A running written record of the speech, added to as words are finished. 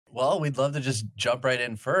Well, we'd love to just jump right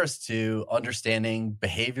in first to understanding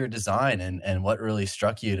behavior design and what really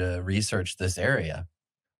struck you to research this area.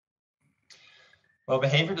 Well,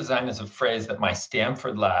 behavior design is a phrase that my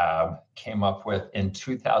Stanford lab came up with in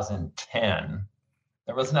 2010.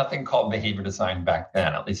 There was nothing called behavior design back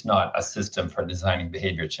then, at least not a system for designing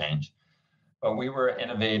behavior change. But we were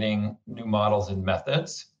innovating new models and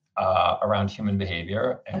methods around human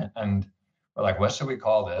behavior. And we're like, what should we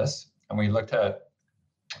call this? And we looked at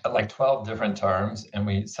like 12 different terms and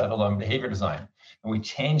we settled on behavior design. And we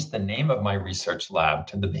changed the name of my research lab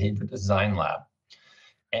to the Behavior Design Lab.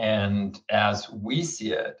 And as we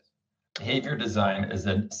see it, behavior design is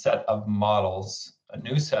a set of models, a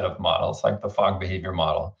new set of models like the Fogg behavior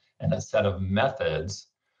model, and a set of methods,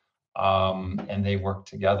 and they work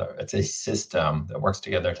together. It's a system that works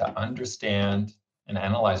together to understand and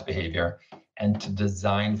analyze behavior and to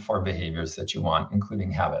design for behaviors that you want,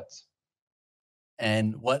 including habits.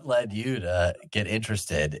 And what led you to get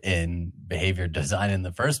interested in behavior design in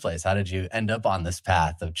the first place? How did you end up on this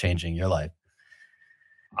path of changing your life?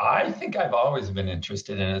 I think I've always been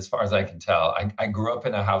interested in it, as far as I can tell. I grew up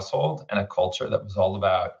in a household and a culture that was all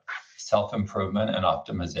about self-improvement and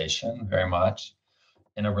optimization, very much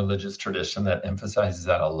in a religious tradition that emphasizes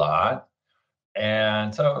that a lot.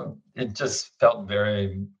 And so it just felt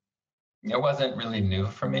very, it wasn't really new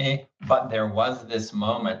for me, but there was this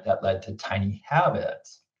moment that led to tiny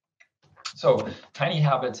habits. So tiny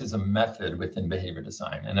habits is a method within behavior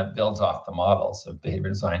design, and it builds off the models of behavior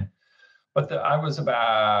design. But I was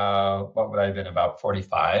about, what would I have been, about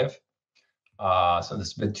 45. So this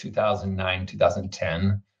has been 2009,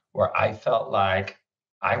 2010, where I felt like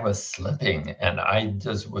I was slipping and I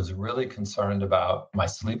just was really concerned about my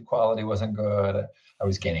sleep quality wasn't good. I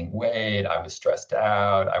was gaining weight. I was stressed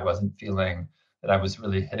out. I wasn't feeling that I was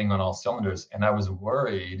really hitting on all cylinders. And I was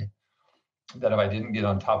worried that if I didn't get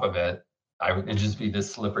on top of it, it'd just be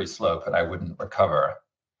this slippery slope and I wouldn't recover.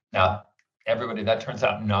 Now, everybody, that turns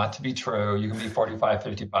out not to be true. You can be 45,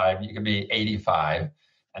 55, you can be 85,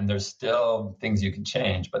 and there's still things you can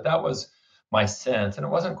change. But that was my sense. And it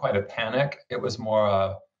wasn't quite a panic. It was more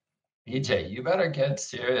a, BJ, you better get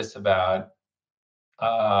serious about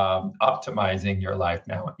optimizing your life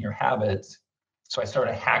now and your habits. So I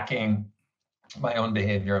started hacking my own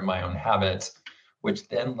behavior and my own habits, which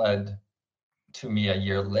then led to me a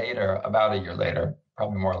year later, about a year later,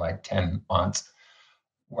 probably more like 10 months,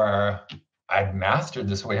 where I'd mastered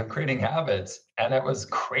this way of creating habits, and it was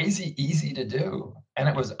crazy easy to do. And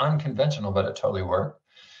it was unconventional, but it totally worked.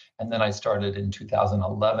 And then I started in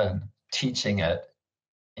 2011 teaching it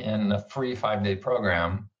in a free 5-day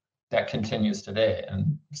program that continues today.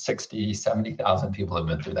 And 60, 70,000 people have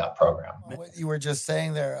been through that program. What you were just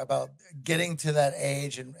saying there about getting to that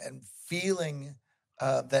age and feeling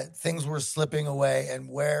that things were slipping away, and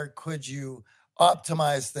where could you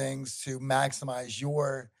optimize things to maximize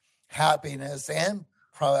your happiness and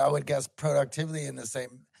probably, I would guess, productivity in the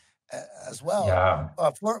same as well. Yeah.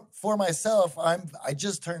 For myself, I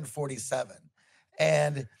just turned 47,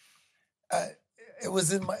 and it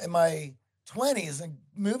was in my 20s and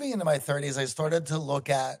moving into my 30s. I started to look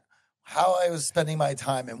at how I was spending my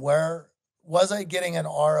time and where was I getting an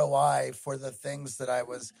ROI for the things that I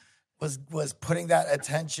was putting that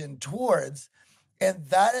attention towards, and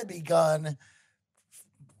that had begun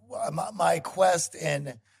my quest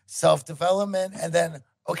in self-development. And then,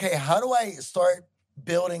 okay, how do I start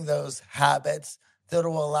building those habits that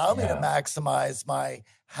will allow me to maximize my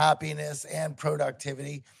happiness and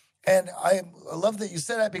productivity? And I love that you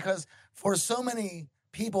said that, because for so many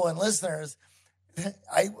people and listeners,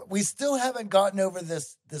 we still haven't gotten over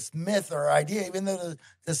this myth or idea, even though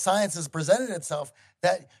the science has presented itself,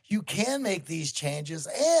 that you can make these changes.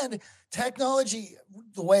 And technology,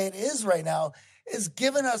 the way it is right now, is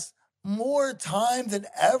giving us more time than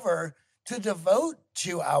ever to devote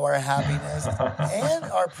to our happiness and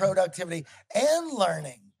our productivity and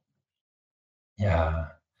learning. Yeah.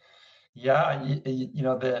 Yeah. You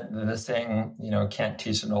know, the saying, can't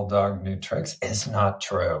teach an old dog new tricks is not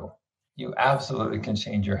true. You absolutely can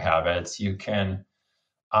change your habits. You can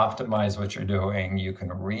optimize what you're doing. You can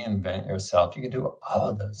reinvent yourself. You can do all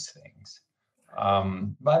of those things.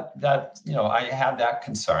 But that, I had that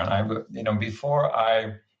concern.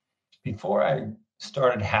 Before I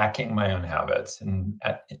started hacking my own habits, and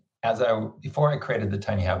before I created the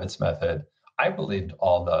Tiny Habits method, I believed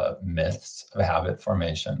all the myths of habit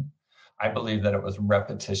formation. I believed that it was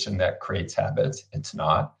repetition that creates habits. It's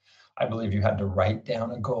not. I believe you had to write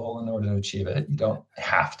down a goal in order to achieve it. You don't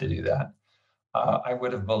have to do that. I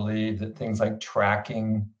would have believed that things like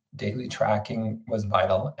daily tracking was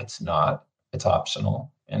vital. It's not. It's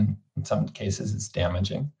optional. And in some cases, it's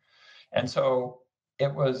damaging. And so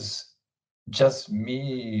it was just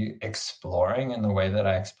me exploring in the way that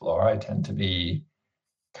I explore. I tend to be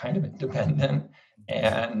kind of independent.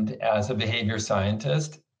 And as a behavior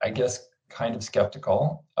scientist, I guess kind of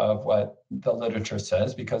skeptical of what the literature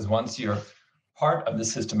says, because once you're part of the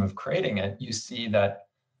system of creating it, you see that,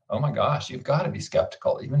 oh my gosh, you've got to be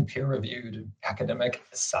skeptical. Even peer-reviewed academic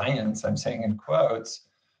science, I'm saying in quotes,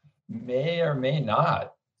 may or may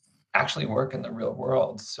not actually work in the real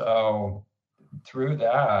world. So through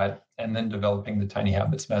that, and then developing the Tiny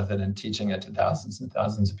Habits method and teaching it to thousands and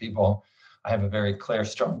thousands of people, I have a very clear,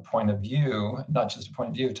 strong point of view, not just a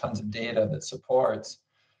point of view, tons of data that supports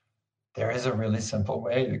there is a really simple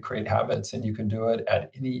way to create habits, and you can do it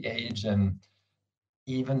at any age. And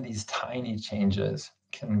even these tiny changes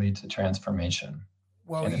can lead to transformation.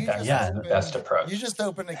 Well, And in you fact, just that's the opened, best you approach. just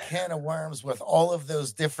opened a can of worms with all of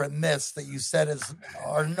those different myths that you said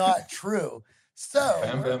are not true. So,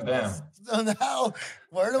 Bam, bam, bam. So now,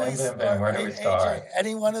 where do we Bam, bam, start? bam. Where do we start? AJ,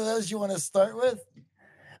 any one of those you want to start with?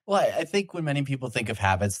 Well, I think when many people think of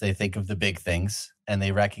habits, they think of the big things and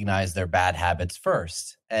they recognize their bad habits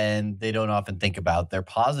first. And they don't often think about their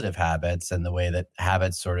positive habits and the way that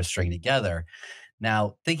habits sort of string together.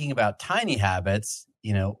 Now, thinking about tiny habits,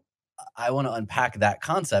 I want to unpack that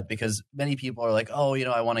concept because many people are like, oh,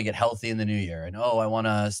 I want to get healthy in the new year. And oh, I want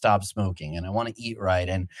to stop smoking and I want to eat right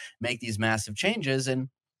and make these massive changes. And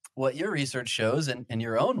what your research shows and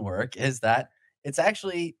your own work is that it's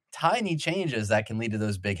actually tiny changes that can lead to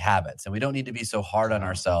those big habits. And we don't need to be so hard on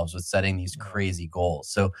ourselves with setting these crazy goals.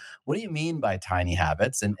 So what do you mean by tiny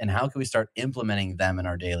habits and how can we start implementing them in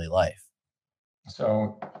our daily life?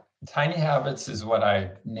 So tiny habits is what I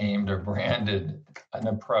named or branded an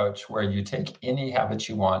approach where you take any habit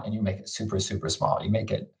you want and you make it super, super small. You make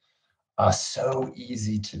it so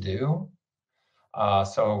easy to do.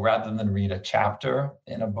 So rather than read a chapter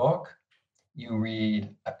in a book, you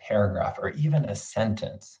read a paragraph or even a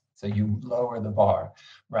sentence. So you lower the bar.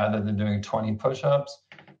 Rather than doing 20 push-ups,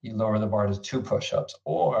 you lower the bar to 2 push-ups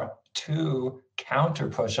or 2 counter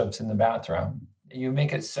push-ups in the bathroom. You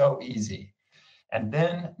make it so easy. And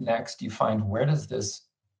then next you find, where does this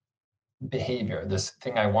behavior, this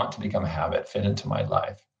thing I want to become a habit, fit into my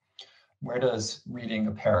life? Where does reading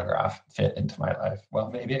a paragraph fit into my life?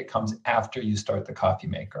 Well, maybe it comes after you start the coffee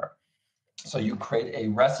maker. So you create a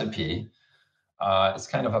recipe. It's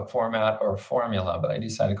kind of a format or a formula, but I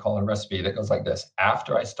decided to call it a recipe that goes like this.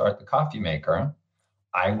 After I start the coffee maker,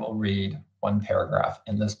 I will read 1 paragraph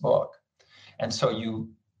in this book. And so you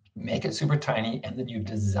make it super tiny, and then you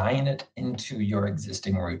design it into your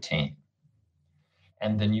existing routine.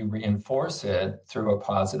 And then you reinforce it through a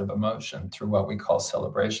positive emotion, through what we call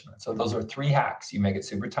celebration. So those are 3 hacks. You make it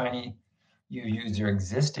super tiny. You use your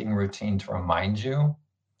existing routine to remind you.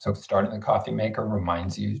 So starting the coffee maker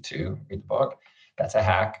reminds you to read the book. That's a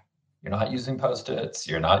hack. You're not using Post-its.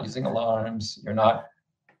 You're not using alarms. You're not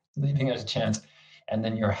leaving it a chance. And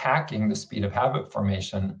then you're hacking the speed of habit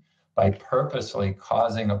formation by purposely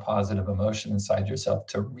causing a positive emotion inside yourself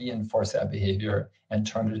to reinforce that behavior and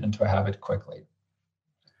turn it into a habit quickly.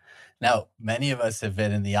 Now, many of us have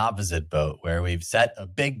been in the opposite boat where we've set a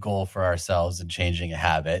big goal for ourselves in changing a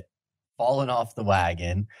habit, fallen off the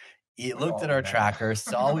wagon, looked at our tracker,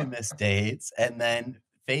 saw we missed dates, and then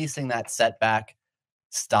facing that setback,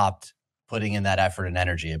 stopped putting in that effort and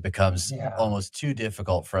energy. It becomes almost too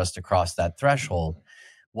difficult for us to cross that threshold.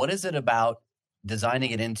 What is it about designing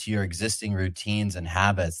it into your existing routines and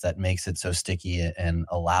habits that makes it so sticky and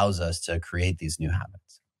allows us to create these new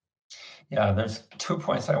habits? Yeah, there's 2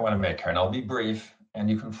 points I want to make here, and I'll be brief, and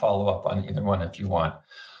you can follow up on either one if you want.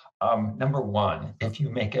 Number 1, if you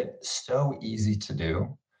make it so easy to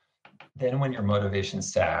do, then when your motivation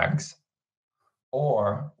sags,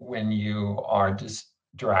 or when you are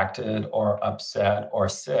distracted or upset or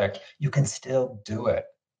sick, you can still do it,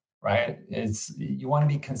 right? You want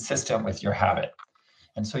to be consistent with your habit.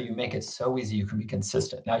 And so you make it so easy you can be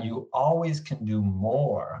consistent. Now, you always can do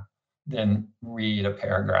more than read a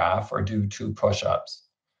paragraph or do 2 push-ups,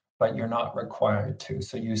 but you're not required to.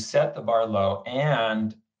 So you set the bar low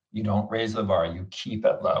and you don't raise the bar, you keep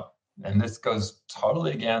it low. And this goes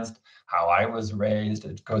totally against how I was raised.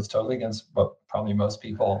 It goes totally against what probably most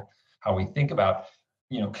people, how we think about,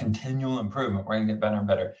 continual improvement. We're going to get better and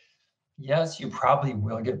better. Yes, you probably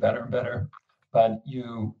will get better and better, but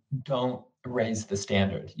you don't raise the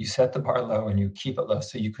standard. You set the bar low and you keep it low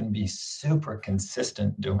so you can be super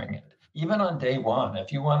consistent doing it. Even on day 1,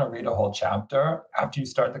 if you want to read a whole chapter after you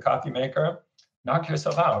start the coffee maker, knock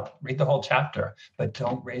yourself out, read the whole chapter, but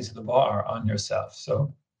don't raise the bar on yourself.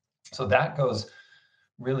 So that goes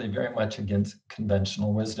really very much against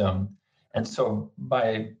conventional wisdom. And so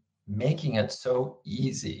by making it so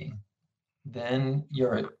easy, then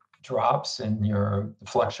your drops and your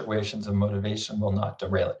fluctuations of motivation will not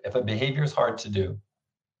derail it. If a behavior is hard to do,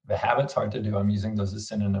 the habit's hard to do, I'm using those as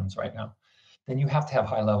synonyms right now, then you have to have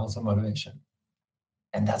high levels of motivation.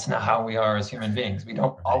 And that's not how we are as human beings. We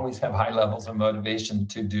don't always have high levels of motivation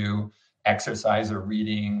to do exercise or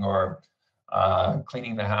reading or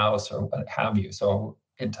cleaning the house or what have you. So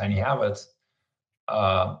in Tiny Habits,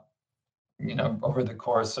 over the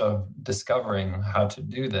course of discovering how to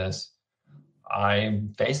do this, I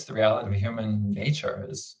faced the reality of human nature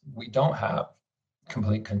is we don't have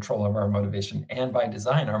complete control of our motivation. And by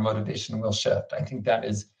design, our motivation will shift. I think that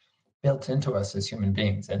is built into us as human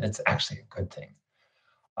beings, and it's actually a good thing.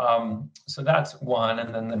 So that's one.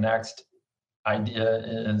 And then the next idea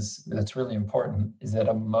that's really important is that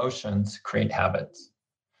emotions create habits.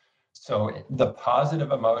 So the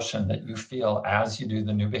positive emotion that you feel as you do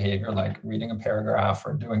the new behavior, like reading a paragraph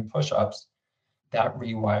or doing push-ups, that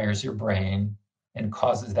rewires your brain and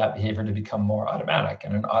causes that behavior to become more automatic.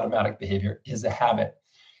 And an automatic behavior is a habit.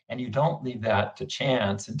 And you don't leave that to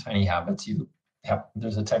chance in Tiny Habits.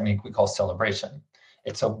 There's a technique we call celebration.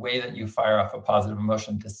 It's a way that you fire off a positive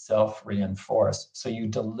emotion to self-reinforce. So you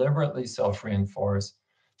deliberately self-reinforce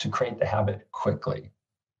to create the habit quickly.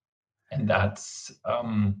 And that's,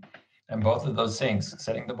 and both of those things,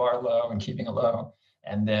 setting the bar low and keeping it low,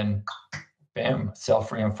 and then bam,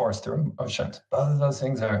 self-reinforce through emotions. Both of those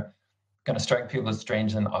things are going to strike people as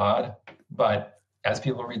strange and odd. But as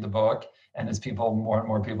people read the book and as more and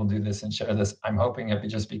more people do this and share this, I'm hoping it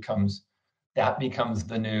just becomes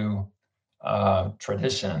the new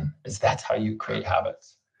tradition, is that's how you create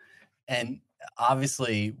habits. And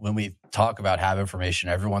obviously, when we talk about habit formation,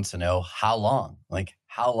 everyone wants to know how long. Like,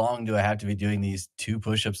 how long do I have to be doing these 2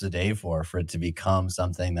 push-ups a day for it to become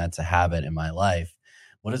something that's a habit in my life?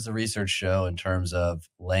 What does the research show in terms of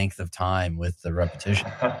length of time with the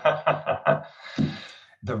repetition?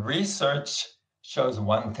 The research shows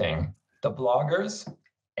one thing. The bloggers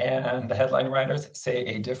and the headline writers say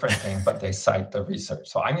a different thing, but they cite the research.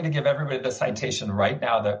 So I'm going to give everybody the citation right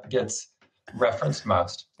now that gets referenced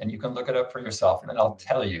most, and you can look it up for yourself, and then I'll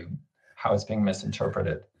tell you how it's being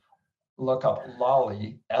misinterpreted. Look up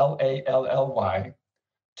Lally, Lally,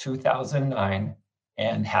 2009,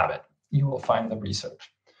 and Habit. You will find the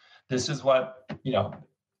research. This is what,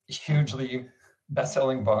 hugely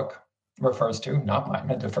best-selling book refers to, not mine,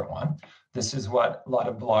 a different one. This is what a lot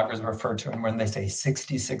of bloggers refer to, and when they say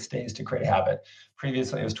 66 days to create a habit,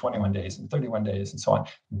 previously it was 21 days and 31 days and so on.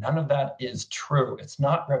 None of that is true. It's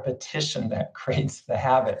not repetition that creates the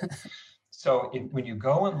habit. So when you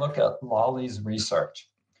go and look at Lally's research,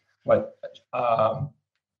 what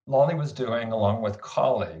Lally was doing along with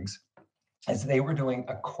colleagues is they were doing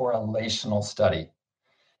a correlational study.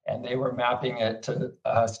 And they were mapping it to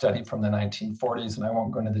a study from the 1940s, and I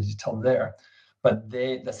won't go into the detail there. But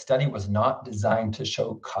the study was not designed to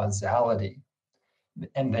show causality.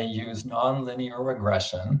 And they used nonlinear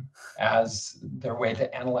regression as their way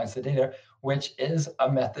to analyze the data, which is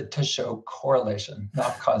a method to show correlation,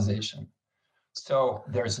 not causation. So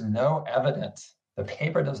there's no evidence. The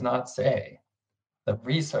paper does not say, the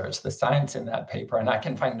research, the science in that paper, and I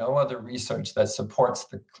can find no other research that supports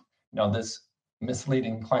this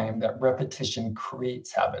misleading claim that repetition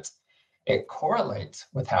creates habits. It correlates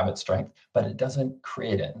with habit strength, but it doesn't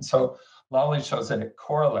create it. And so Lally shows that it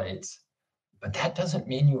correlates, but that doesn't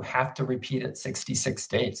mean you have to repeat it 66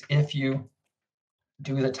 days. If you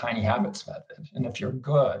do the Tiny Habits method, and if you're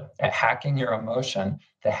good at hacking your emotion,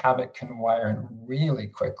 the habit can wire in really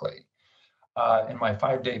quickly. In my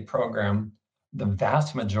 5-day program, the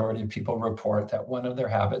vast majority of people report that one of their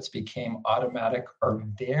habits became automatic or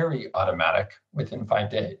very automatic within 5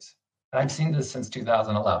 days. And I've seen this since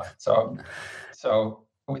 2011. So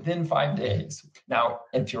within 5 days. Now,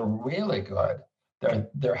 if you're really good,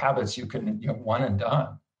 there are habits you can one and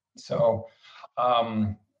done. So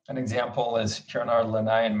an example is here in our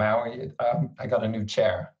lanai in Maui, I got a new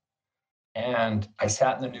chair. And I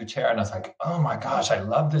sat in the new chair and I was like, oh my gosh, I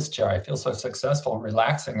love this chair. I feel so successful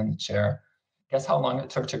relaxing in the chair. Guess how long it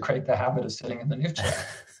took to create the habit of sitting in the new chair?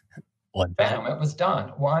 Bam, it was done.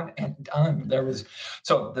 One and done.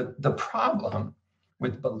 So the problem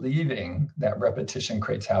with believing that repetition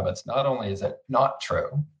creates habits, not only is it not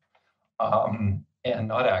true and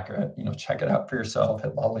not accurate, check it out for yourself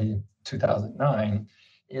at Lally 2009,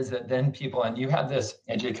 is that then people, and you had this,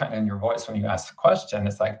 AJ, kind of in your voice when you asked the question,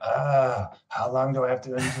 it's like, how long do I have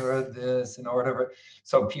to endure this in order?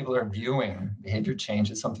 So people are viewing behavior change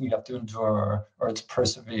as something you have to endure, or it's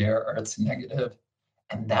persevere, or it's negative.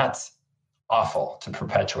 And that's awful to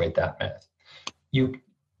perpetuate that myth.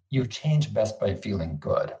 you change best by feeling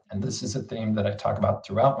good. And this is a theme that I talk about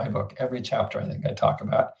throughout my book. Every chapter, I think I talk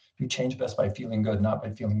about, you change best by feeling good, not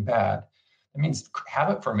by feeling bad. It means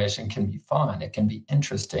habit formation can be fun. It can be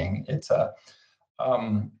interesting. It's a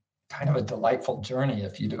kind of a delightful journey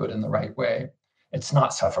if you do it in the right way. It's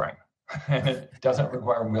not suffering. And it doesn't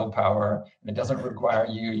require willpower. And it doesn't require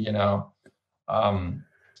you,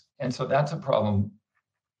 and so that's a problem.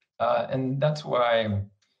 And that's why in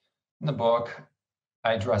the book,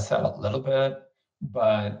 I address that a little bit,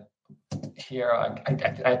 but here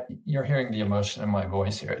you're hearing the emotion in my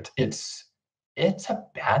voice here. It's a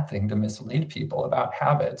bad thing to mislead people about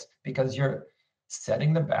habits because you're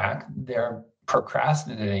setting them back. They're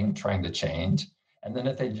procrastinating, trying to change. And then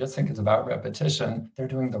if they just think it's about repetition, they're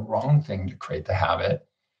doing the wrong thing to create the habit.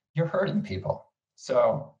 You're hurting people.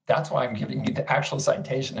 So that's why I'm giving you the actual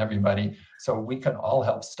citation, everybody, so we can all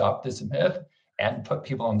help stop this myth and put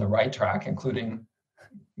people on the right track, including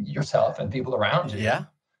yourself and people around you,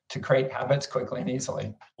 to create habits quickly and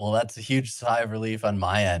easily. Well, that's a huge sigh of relief on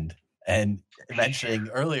my end. And mentioning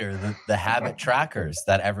earlier the habit trackers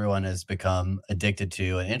that everyone has become addicted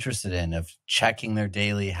to and interested in, of checking their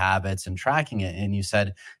daily habits and tracking it. And you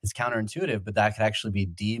said it's counterintuitive, but that could actually be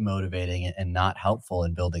demotivating and not helpful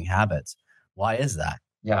in building habits. Why is that?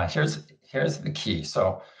 Yeah, here's the key.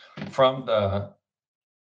 So from the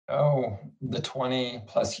 20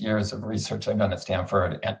 plus years of research I've done at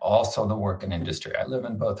Stanford and also the work in industry, I live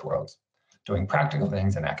in both worlds, doing practical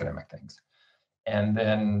things and academic things. And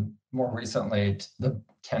then more recently, the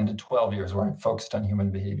 10 to 12 years where I focused on human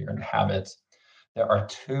behavior and habits, there are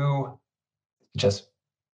two just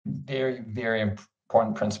very, very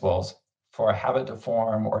important principles for a habit to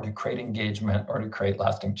form or to create engagement or to create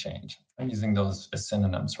lasting change. I'm using those as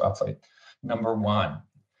synonyms roughly. Number one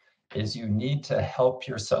is you need to help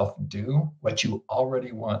yourself do what you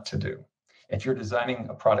already want to do. If you're designing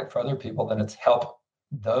a product for other people, then it's help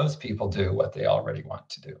those people do what they already want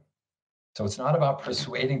to do. So it's not about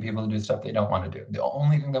persuading people to do stuff they don't want to do. The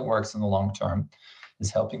only thing that works in the long term is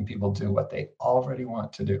helping people do what they already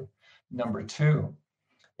want to do. Number two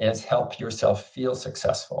is help yourself feel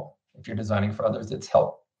successful. If you're designing for others, it's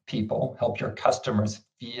help your customers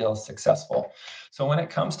feel successful. So when it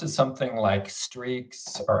comes to something like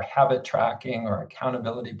streaks or habit tracking or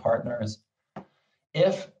accountability partners,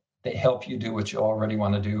 if they help you do what you already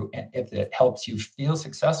want to do, and if it helps you feel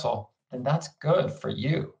successful, then that's good for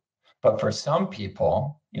you. But for some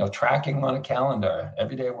people, tracking on a calendar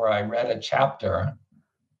every day where I read a chapter,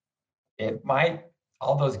 it might,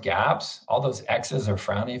 all those gaps, all those X's or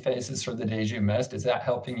frowny faces for the days you missed, is that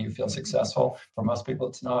helping you feel successful? For most people,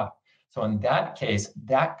 it's not. So in that case,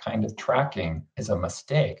 that kind of tracking is a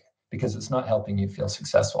mistake because it's not helping you feel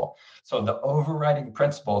successful. So the overriding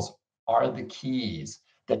principles are the keys.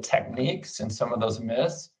 The techniques and some of those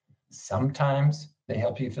myths, sometimes they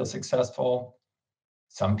help you feel successful.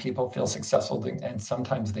 Some people feel successful and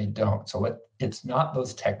sometimes they don't. So it's not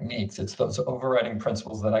those techniques, it's those overriding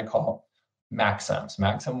principles that I call maxims.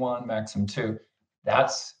 Maxim 1, maxim 2.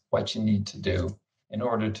 That's what you need to do in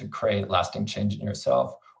order to create lasting change in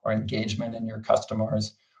yourself or engagement in your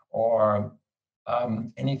customers or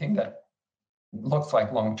anything that looks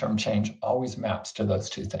like long-term change always maps to those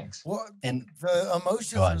two things. Well, and the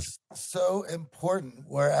emotions are so important,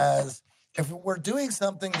 whereas if we're doing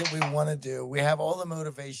something that we want to do, we have all the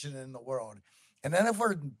motivation in the world. And then if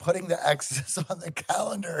we're putting the X's on the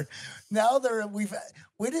calendar, now we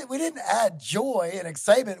didn't add joy and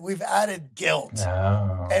excitement, we've added guilt.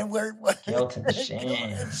 No. And we're guilt and shame. Guilt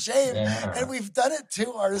and shame. Yeah. And we've done it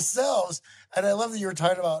to ourselves. And I love that you were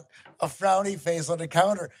talking about a frowny face on the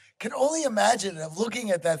calendar. Can only imagine of looking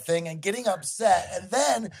at that thing and getting upset. And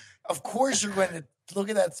then, of course, you're going to look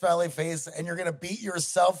at that smiley face and you're going to beat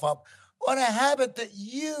yourself up on a habit that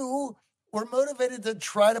you were motivated to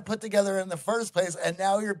try to put together in the first place, and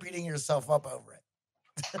now you're beating yourself up over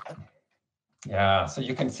it. Yeah, so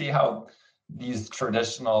you can see how these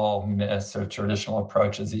traditional myths or traditional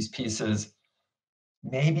approaches, these pieces,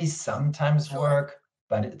 maybe sometimes work,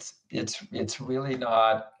 but it's really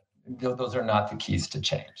not. Those are not the keys to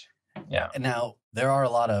change. Yeah. And now there are a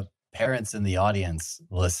lot of parents in the audience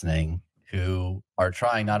listening who are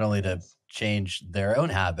trying not only to change their own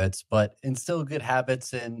habits, but instill good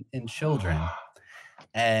habits in children.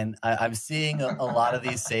 And I'm seeing a lot of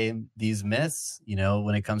these myths,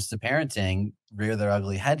 when it comes to parenting, rear their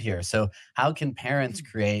ugly head here. So how can parents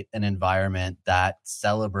create an environment that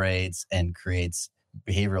celebrates and creates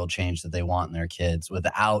behavioral change that they want in their kids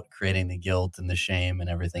without creating the guilt and the shame and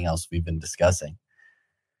everything else we've been discussing?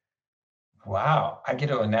 Wow, I get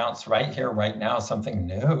to announce right here, right now, something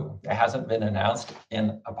new that hasn't been announced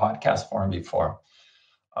in a podcast form before.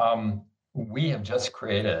 We have just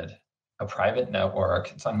created a private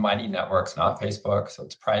network. It's on Mighty Networks, not Facebook. So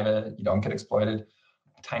it's private. You don't get exploited.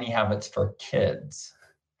 Tiny Habits for Kids.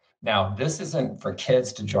 Now, this isn't for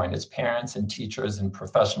kids to join. It's parents and teachers and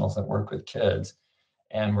professionals that work with kids.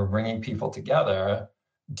 And we're bringing people together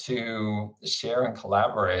to share and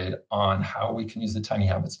collaborate on how we can use the Tiny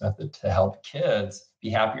Habits method to help kids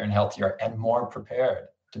be happier and healthier and more prepared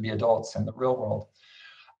to be adults in the real world.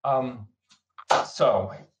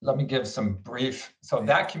 So let me give some brief. So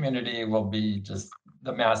that community will be just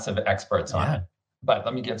the massive experts on it. But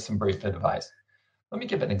let me give some brief advice. Let me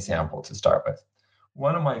give an example to start with.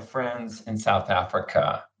 One of my friends in South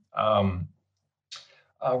Africa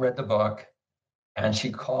read the book, and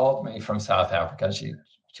she called me from South Africa. She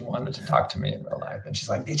wanted to talk to me in real life. And she's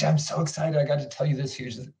like, BJ, I'm so excited. I got to tell you this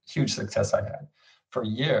huge success I've had. For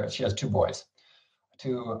years, she has two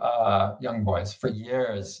young boys. For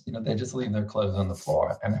years, they just leave their clothes on the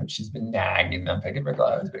floor. And she's been nagging them, pick up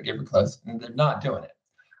your clothes, and they're not doing it.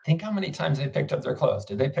 Think how many times they picked up their clothes.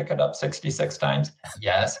 Did they pick it up 66 times?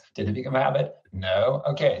 Yes. Did it become a habit? No.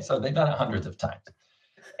 Okay, so they've done it hundreds of times.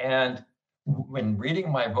 And when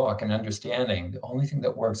reading my book and understanding the only thing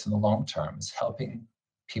that works in the long term is helping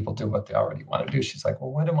people do what they already want to do, she's like,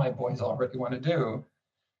 well, what do my boys already want to do?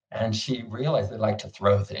 And she realized they like to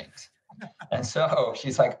throw things. And so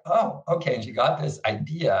she's like, oh, okay. And she got this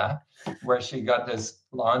idea where she got this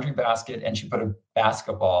laundry basket and she put a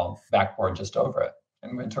basketball backboard just over it.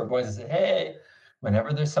 And went to her boys and said, hey,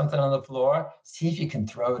 whenever there's something on the floor, see if you can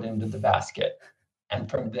throw it into the basket. And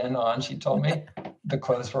from then on, she told me the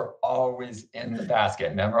clothes were always in the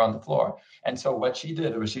basket, never on the floor. And so what she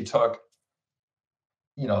did was she took,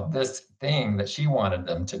 this thing that she wanted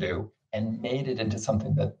them to do and made it into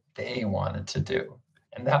something that they wanted to do.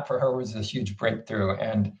 And that for her was a huge breakthrough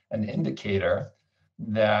and an indicator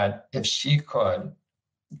that if she could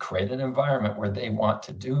create an environment where they want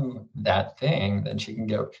to do that thing, then she can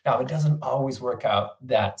go. Now, it doesn't always work out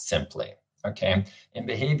that simply, okay? In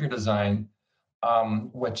behavior design,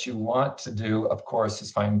 what you want to do, of course,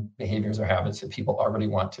 is find behaviors or habits that people already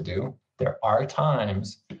want to do. There are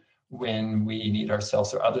times when we need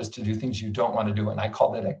ourselves or others to do things you don't want to do, and I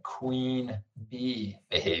call that a queen bee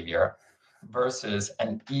behavior versus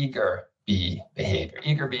an eager bee behavior.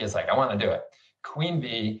 Eager bee is like, I want to do it. Queen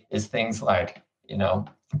bee is things like,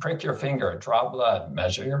 prick your finger, draw blood,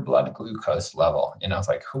 measure your blood glucose level. It's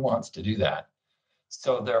like, who wants to do that?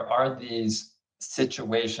 So there are these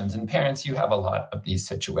situations, and parents, you have a lot of these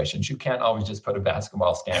situations. You can't always just put a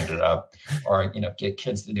basketball standard up or, get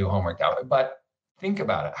kids to do homework out. But think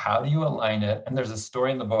about it. How do you align it? And there's a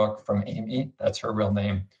story in the book from Amy, that's her real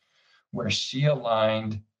name, where she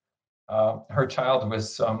aligned her child with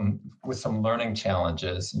some learning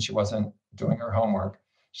challenges, and she wasn't doing her homework.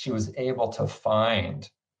 She was able to find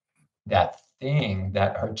that thing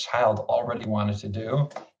that her child already wanted to do,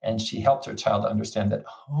 and she helped her child understand that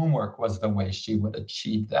homework was the way she would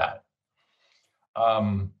achieve that.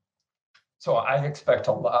 So I expect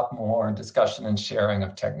a lot more discussion and sharing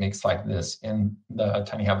of techniques like this in the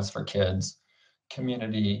Tiny Habits for Kids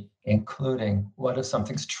community, including what if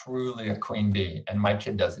something's truly a queen bee and my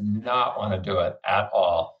kid does not want to do it at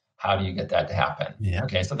all? How do you get that to happen? Yeah.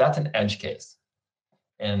 Okay, so that's an edge case.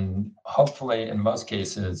 And hopefully, in most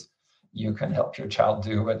cases, you can help your child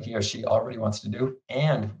do what he or she already wants to do.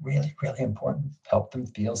 And really, really important, help them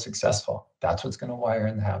feel successful. That's what's going to wire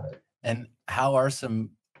in the habit. And how are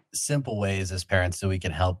some simple ways as parents so we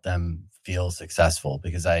can help them feel successful?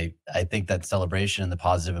 Because I think that celebration and the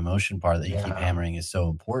positive emotion part that you keep hammering is so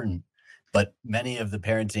important. But many of the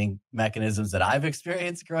parenting mechanisms that I've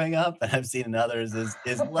experienced growing up and I've seen in others is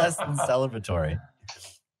less than celebratory.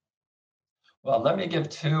 Well, let me give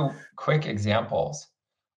two quick examples.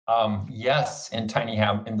 Yes, in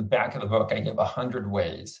the back of the book, I give 100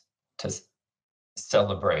 ways to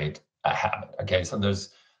celebrate a habit. Okay, so there's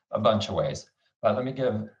a bunch of ways. But let me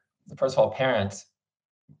give, first of all, parents,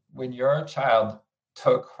 when your child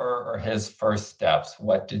took her or his first steps,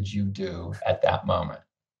 what did you do at that moment?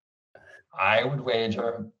 I would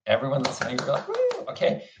wager everyone listening would be like, woo,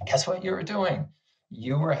 okay, guess what you were doing?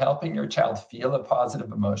 You were helping your child feel a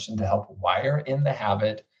positive emotion to help wire in the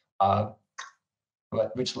habit of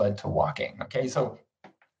which led to walking. Okay, so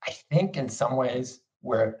I think in some ways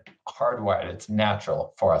we're hardwired. It's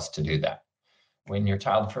natural for us to do that. When your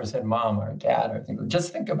child first said mom or dad or things,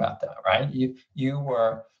 just think about that, right? You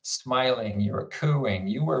were smiling, you were cooing,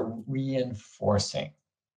 you were reinforcing.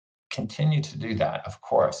 Continue to do that, of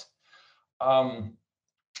course. And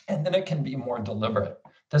then it can be more deliberate.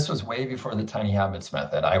 This was way before the Tiny Habits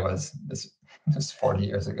method. This 40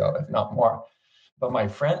 years ago, if not more. But my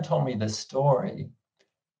friend told me this story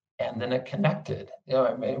and then it connected.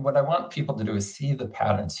 I mean, what I want people to do is see the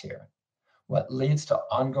patterns here. What leads to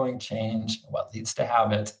ongoing change, what leads to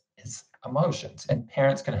habits is emotions, and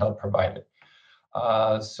parents can help provide it.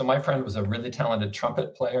 So my friend was a really talented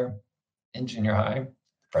trumpet player in junior high,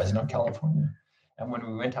 Fresno, California. And when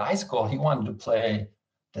we went to high school, he wanted to play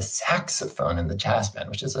the saxophone in the jazz band,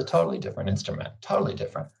 which is a totally different instrument, totally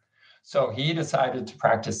different. So he decided to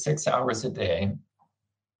practice 6 hours a day,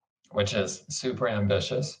 which is super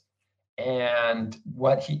ambitious. And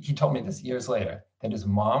what he told me this years later, that his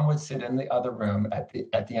mom would sit in the other room at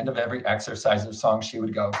the end of every exercise or song, she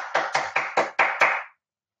would go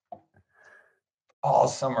all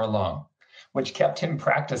summer long, which kept him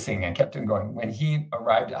practicing and kept him going. When he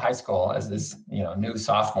arrived at high school as this, new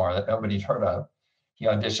sophomore that nobody'd heard of, he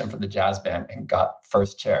auditioned for the jazz band and got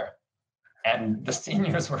first chair. And the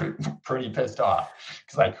seniors were pretty pissed off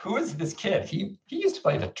because, like, who is this kid? He used to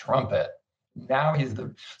play the trumpet. Now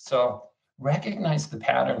so recognize the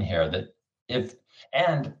pattern here that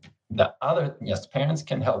parents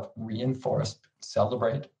can help reinforce,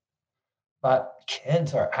 celebrate, but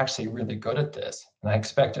kids are actually really good at this. And I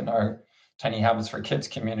expect in our Tiny Habits for Kids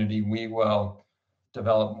community, we will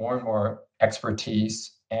develop more and more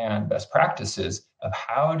expertise and best practices of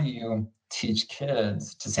how do you teach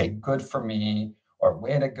kids to say good for me or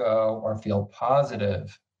way to go or feel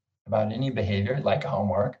positive about any behavior like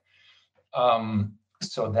homework.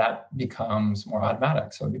 So that becomes more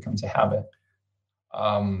automatic. So it becomes a habit.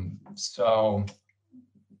 So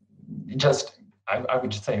I would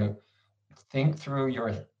just say, think through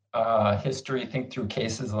your history, think through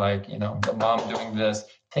cases like, the mom doing this,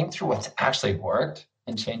 think through what's actually worked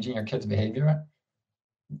in changing your kid's behavior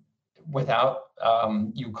without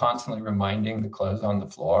you constantly reminding the clothes on the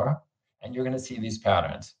floor. And you're going to see these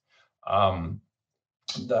patterns.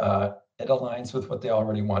 It aligns with what they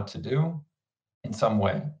already want to do in some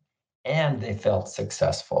way. And they felt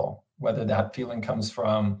successful, whether that feeling comes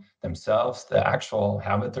from themselves, the actual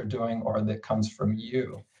habit they're doing, or that comes from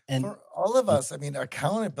you. And for all of us, I mean,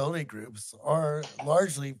 accountability groups are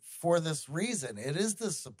largely for this reason. It is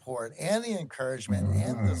the support and the encouragement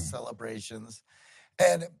and the celebrations.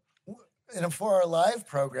 And for our live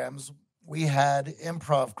programs, we had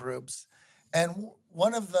improv groups. And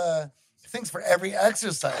one of the things for every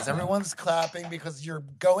exercise, everyone's clapping because you're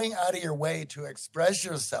going out of your way to express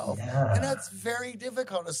yourself. Yeah. And that's very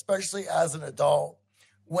difficult, especially as an adult,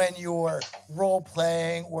 when you're role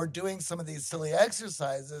playing or doing some of these silly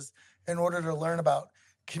exercises in order to learn about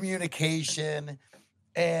communication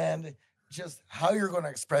and just how you're going to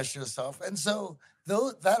express yourself. And so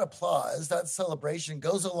that applause, that celebration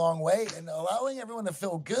goes a long way in allowing everyone to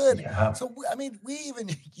feel good. Yeah. So, I mean, we even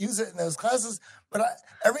use it in those classes, but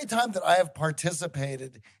every time that I have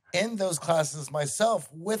participated in those classes myself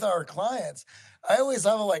with our clients, I always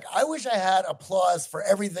have I wish I had applause for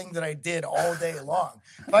everything that I did all day long.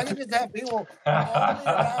 If I could just have people all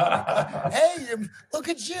day around, hey, look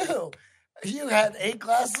at you. You had 8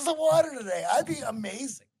 glasses of water today. I'd be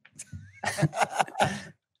amazing.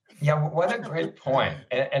 Yeah, what a great point.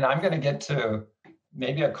 And I'm going to get to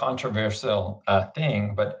maybe a controversial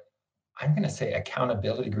thing, but I'm going to say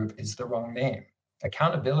accountability group is the wrong name.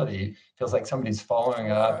 Accountability feels like somebody's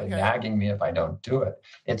following up and nagging me if I don't do it.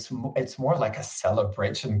 It's more like a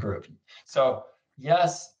celebration group. So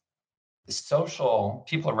yes, social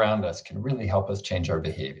people around us can really help us change our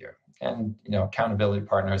behavior. And, accountability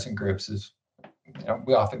partners and groups is,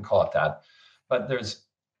 we often call it that. But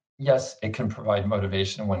yes, it can provide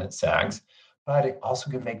motivation when it sags, but it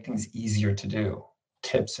also can make things easier to do,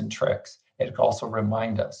 tips and tricks. It can also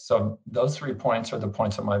remind us. So those 3 points are the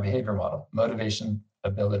points of my behavior model: motivation,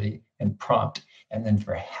 ability, and prompt. And then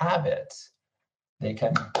for habits, they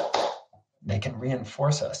can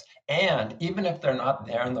reinforce us. And even if they're not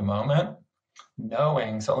there in the moment,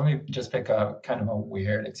 so let me just pick a kind of a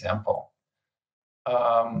weird example.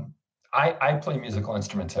 I play musical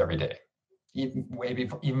instruments every day.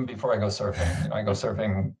 Even before I go surfing. I go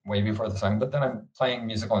surfing way before the sun, but then I'm playing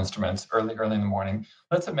musical instruments early in the morning.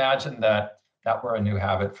 Let's imagine that were a new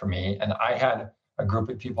habit for me, and I had a group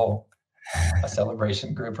of people, a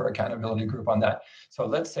celebration group or accountability group on that. So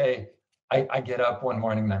let's say I get up one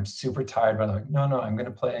morning and I'm super tired, but I'm like, no, I'm going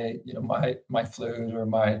to play, my flute or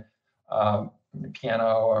my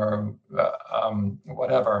piano or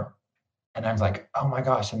whatever. And I'm like, oh my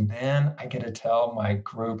gosh. And then I get to tell my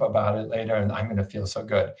group about it later and I'm going to feel so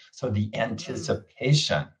good. So the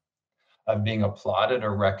anticipation of being applauded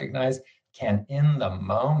or recognized can, in the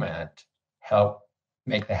moment, help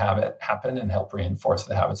make the habit happen and help reinforce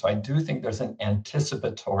the habit. So I do think there's an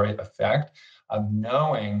anticipatory effect of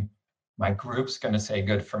knowing my group's going to say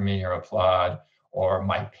good for me or applaud, or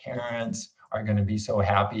my parents are going to be so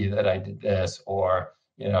happy that I did this, or,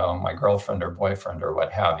 my girlfriend or boyfriend or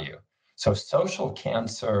what have you. So social can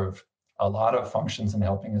serve a lot of functions in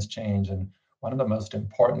helping us change. And one of the most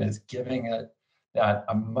important is giving it that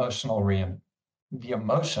the emotion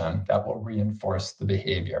that will reinforce the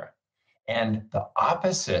behavior. And the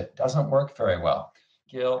opposite doesn't work very well.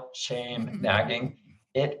 Guilt, shame, nagging,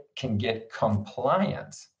 it can get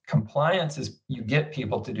compliance. Compliance is you get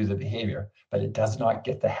people to do the behavior, but it does not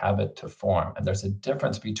get the habit to form. And there's a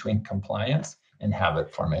difference between compliance and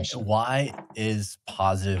habit formation. Why is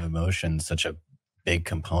positive emotion such a big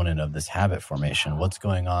component of this habit formation? What's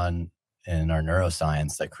going on in our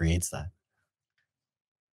neuroscience that creates that?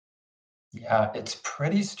 Yeah, it's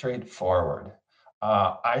pretty straightforward.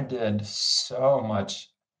 I did so much,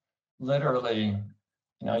 literally,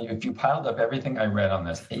 if you piled up everything I read on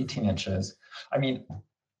this, 18 inches, I mean,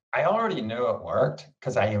 I already knew it worked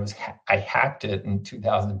because I hacked it in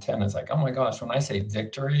 2010. It's like, oh my gosh, when I say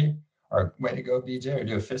victory or way to go, BJ, or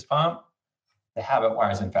do a fist pump, the habit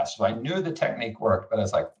wires in faster. So I knew the technique worked, but I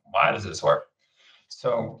was like, why does this work?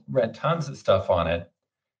 So read tons of stuff on it,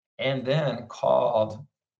 and then called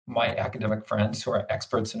my academic friends who are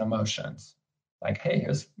experts in emotions. Like, hey,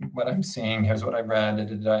 here's what I'm seeing. Here's what I read.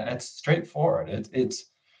 And it's straightforward.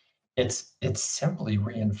 It's simply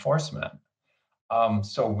reinforcement.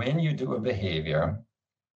 So when you do a behavior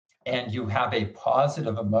and you have a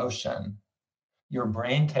positive emotion, your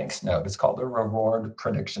brain takes note. It's called the reward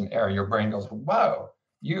prediction error. Your brain goes, whoa,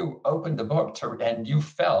 you opened the book and you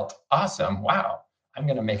felt awesome. Wow, I'm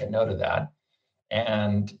going to make a note of that.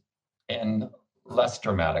 And in less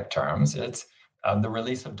dramatic terms, it's the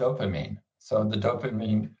release of dopamine. So the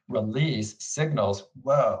dopamine release signals,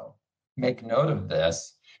 whoa, make note of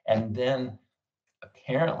this. And then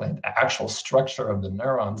apparently the actual structure of the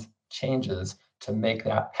neurons changes to make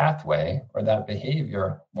that pathway or that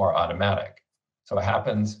behavior more automatic. So it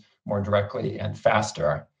happens more directly and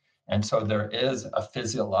faster. And so there is a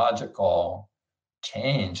physiological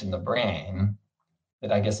change in the brain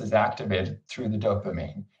that I guess is activated through the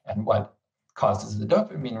dopamine. And what causes the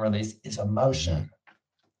dopamine release is emotion.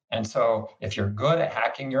 And so if you're good at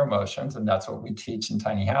hacking your emotions, and that's what we teach in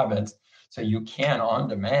Tiny Habits, so you can on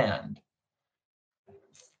demand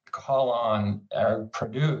call on or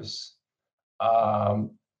produce an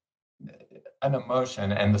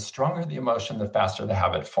emotion, and the stronger the emotion, the faster the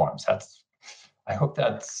habit forms. I hope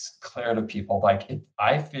that's clear to people. Like if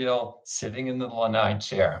I feel sitting in the lanai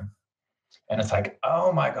chair and it's like,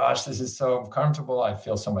 oh my gosh, this is so comfortable. I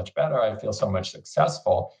feel so much better. I feel so much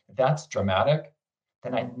successful. If that's dramatic,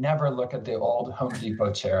 then I never look at the old Home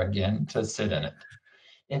Depot chair again to sit in it.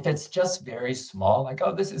 If it's just very small, like,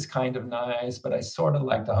 oh, this is kind of nice, but I sort of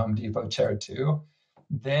like the Home Depot chair too,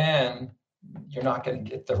 then you're not going to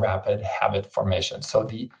get the rapid habit formation. So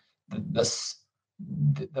the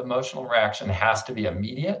emotional reaction has to be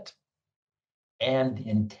immediate, and the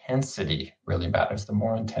intensity really matters. The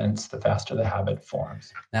more intense, the faster the habit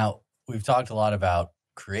forms. Now, we've talked a lot about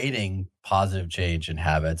creating positive change in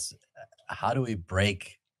habits. How do we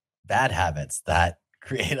break bad habits that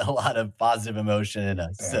create a lot of positive emotion in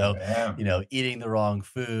us? So, eating the wrong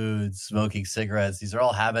foods, smoking cigarettes, these are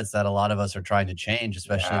all habits that a lot of us are trying to change,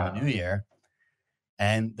 especially in the new year.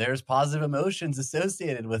 And there's positive emotions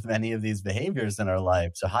associated with many of these behaviors in our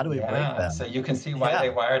life. So how do we break them? So you can see why they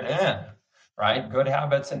wired in, right? Good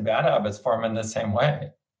habits and bad habits form in the same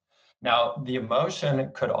way. Now, the emotion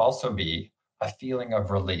could also be a feeling of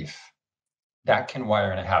relief. That can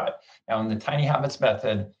wire in a habit. Now, in the Tiny Habits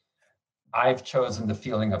method, I've chosen the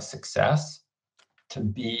feeling of success to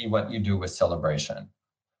be what you do with celebration.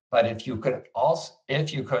 But if you could cause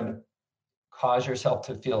yourself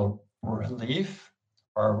to feel relief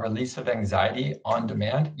or a release of anxiety on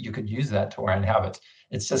demand, you could use that to wire in habits.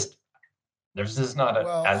 It's just, there's just not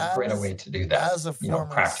as great a way to do that. As a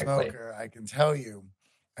former smoker, I can tell you,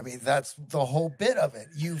 I mean, that's the whole bit of it.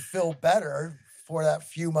 You feel better for that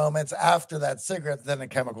few moments after that cigarette, then the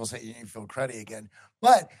chemicals hit you and you feel cruddy again.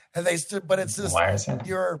 But it's just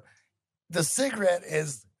the cigarette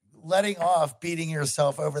is letting off beating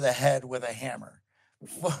yourself over the head with a hammer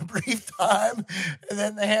for a brief time, and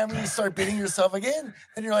then the hammer, you start beating yourself again,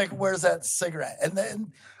 and you're like, where's that cigarette? And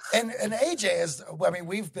then and AJ is, I mean,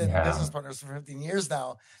 we've been business partners for 15 years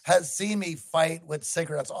now, has seen me fight with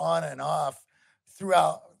cigarettes on and off through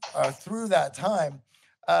that time.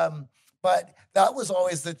 But that was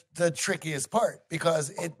always the trickiest part, because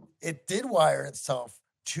it did wire itself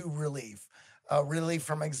to relief. Relief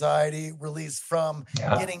from anxiety, release from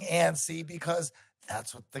getting antsy, because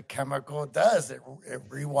that's what the chemical does. It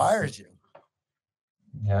rewires you.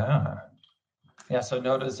 Yeah. So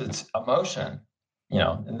notice it's emotion.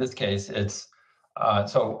 In this case, it's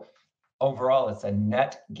so overall, it's a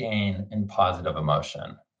net gain in positive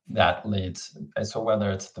emotion that leads. So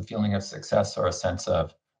whether it's the feeling of success or a sense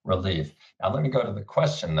of relief. Now, let me go to the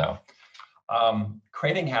question though.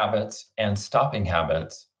 Creating habits and stopping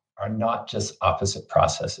habits are not just opposite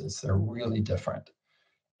processes. They're really different.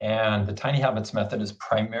 And the tiny habits method is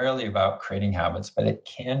primarily about creating habits, but it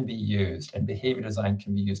can be used, and behavior design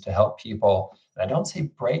can be used to help people. And I don't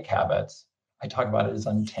say break habits. I talk about it as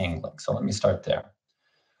untangling. So let me start there.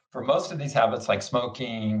 For most of these habits like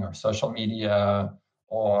smoking or social media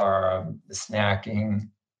or snacking,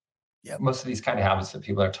 most of these kind of habits that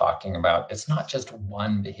people are talking about, it's not just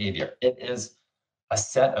one behavior. It is a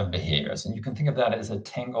set of behaviors. And you can think of that as a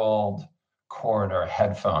tangled cord or a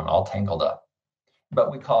headphone all tangled up. But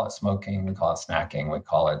we call it smoking, we call it snacking, we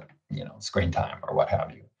call it, screen time or what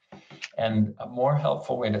have you. And a more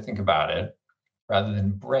helpful way to think about it, rather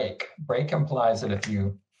than break implies that if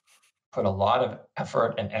you put a lot of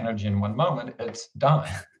effort and energy in one moment, it's done.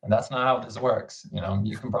 And that's not how this works.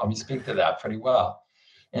 You can probably speak to that pretty well.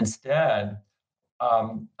 Instead,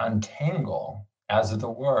 untangle, as the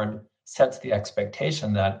word, sets the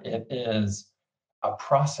expectation that it is a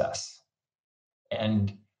process.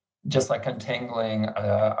 And just like untangling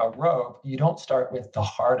a rope, you don't start with the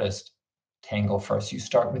hardest tangle first. You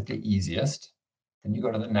start with the easiest, then you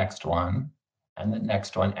go to the next one and the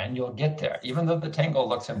next one, and you'll get there. Even though the tangle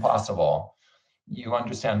looks impossible, you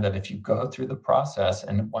understand that if you go through the process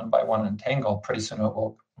and one by one untangle, pretty soon it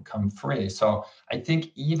will come free. So I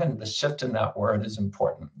think even the shift in that word is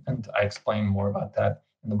important. And I explain more about that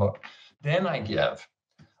in the book. Then I give,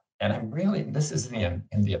 and I'm really, this is in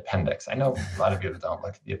the appendix. I know a lot of you don't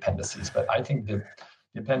look at the appendices, but I think the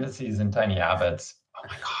appendices in Tiny Habits, oh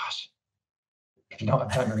my gosh, if you don't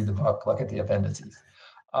have time to read the book, look at the appendices.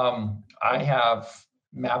 I have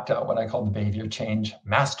mapped out what I call the behavior change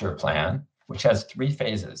master plan, which has 3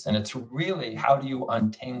 phases. And it's really, how do you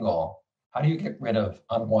untangle? How do you get rid of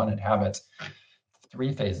unwanted habits?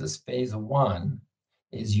 3 phases. Phase 1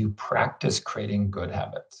 is you practice creating good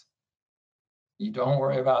habits. You don't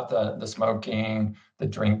worry about the smoking, the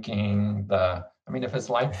drinking, if it's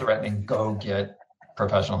life-threatening, go get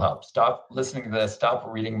professional help. Stop listening to this, stop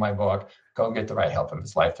reading my book, go get the right help if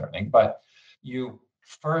it's life-threatening. But you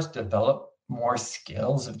first develop more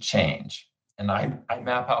skills of change. And I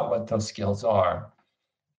map out what those skills are.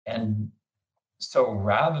 And so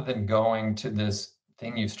rather than going to this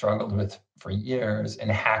thing you've struggled with for years and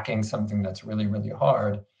hacking something that's really, really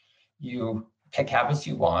hard, you pick habits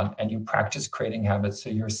you want and you practice creating habits so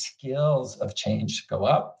your skills of change go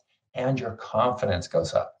up and your confidence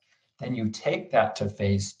goes up. Then you take that to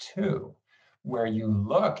phase 2, where you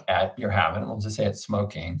look at your habit, and we'll just say it's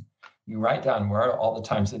smoking. You write down where are all the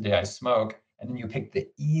times of the day I smoke, and then you pick the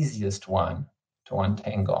easiest one to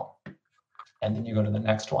untangle. And then you go to the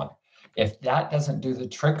next one. If that doesn't do the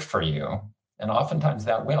trick for you, and oftentimes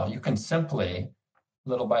that will, you can simply,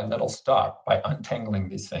 little by little, stop by untangling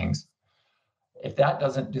these things. If that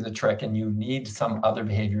doesn't do the trick and you need some other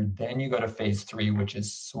behavior, then you go to phase 3, which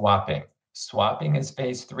is swapping. Swapping is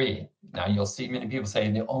phase 3. Now, you'll see many people say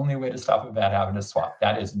the only way to stop a bad habit is swap.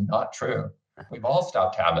 That is not true. We've all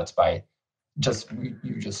stopped habits by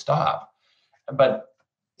you just stop. But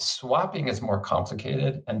swapping is more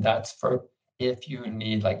complicated, and that's for if you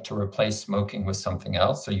need to replace smoking with something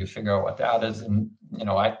else. So you figure out what that is. And,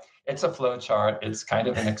 it's a flow chart. It's kind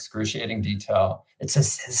of an excruciating detail. It's a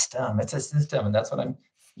system. And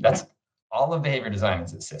that's all of behavior design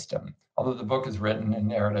is a system. Although the book is written in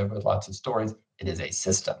narrative with lots of stories, it is a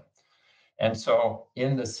system. And so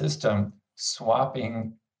in the system,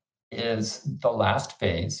 swapping is the last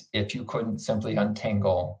phase if you couldn't simply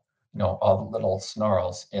untangle, all the little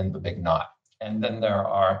snarls in the big knot. And then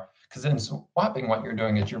because in swapping, what you're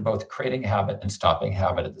doing is you're both creating habit and stopping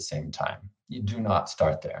habit at the same time. You do not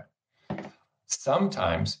start there.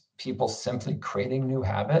 Sometimes people simply creating new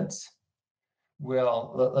habits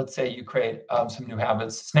let's say you create some new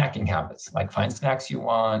habits, snacking habits, like find snacks you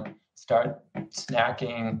want, start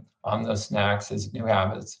snacking on those snacks as new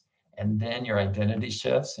habits. And then your identity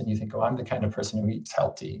shifts and you think, oh, I'm the kind of person who eats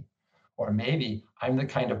healthy. Or maybe I'm the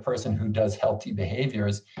kind of person who does healthy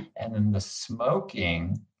behaviors. And then the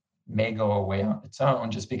smoking may go away on its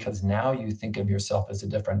own just because now you think of yourself as a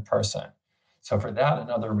different person. So for that and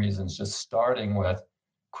other reasons, just starting with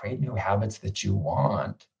create new habits that you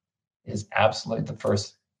want is absolutely the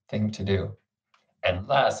first thing to do.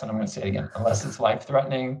 Unless, and I'm going to say it again, unless it's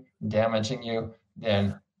life-threatening, damaging you,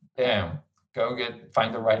 then bam,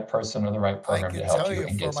 find the right person or the right program to help you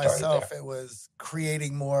and get started there. For myself, it was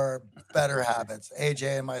creating more better habits.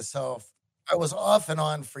 AJ and myself I was off and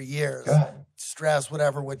on for years. Good. Stress,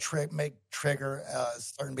 whatever, would trigger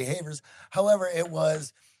certain behaviors. However,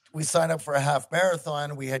 we signed up for a half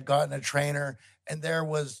marathon. We had gotten a trainer, and there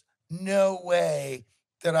was no way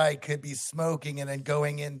that I could be smoking and then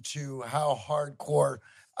going into how hardcore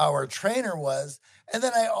our trainer was. And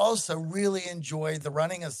then I also really enjoyed the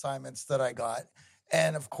running assignments that I got.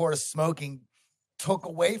 And of course, smoking took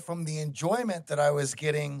away from the enjoyment that I was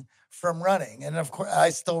getting from running. And of course,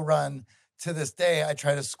 I still run to this day. I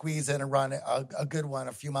try to squeeze in and run a good one,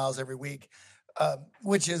 a few miles every week,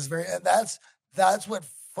 which is and that's what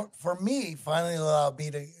for me finally allowed me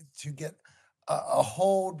to get a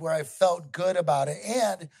hold where I felt good about it.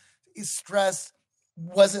 And stress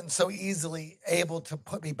wasn't so easily able to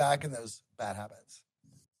put me back in those bad habits.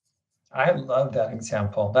 I love that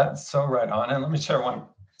example. That's so right on. And let me share one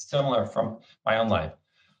similar from my own life.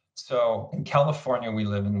 So in California, we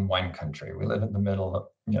live in wine country. We live in the middle of,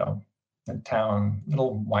 a town,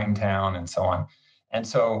 little wine town, and so on. And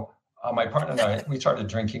so my partner and I, we started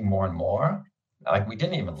drinking more and more. Like, we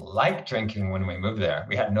didn't even like drinking when we moved there.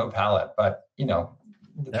 We had no palate, but the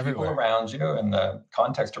people around you and the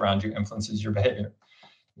context around you influences your behavior.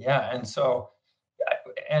 Yeah.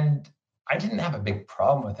 And I didn't have a big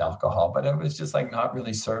problem with alcohol, but it was just like not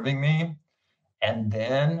really serving me. And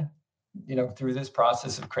then, through this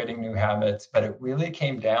process of creating new habits, but it really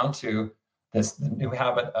came down to the new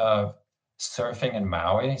habit of surfing in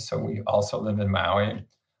Maui. So we also live in Maui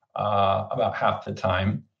about half the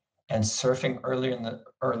time. And surfing early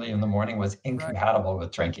in the morning was incompatible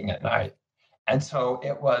with drinking at night. And so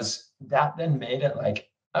it was that then made it like,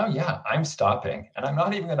 oh yeah, I'm stopping, and I'm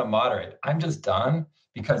not even going to moderate. I'm just done,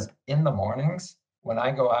 because in the mornings when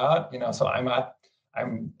I go out, so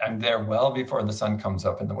I'm there well before the sun comes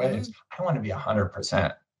up in the waves. Mm-hmm. I want to be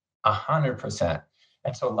 100%.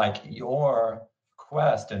 And so, like, your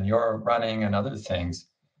quest and your running and other things,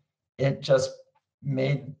 it just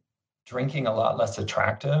made drinking a lot less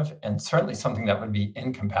attractive, and certainly something that would be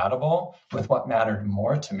incompatible with what mattered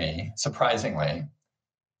more to me, surprisingly.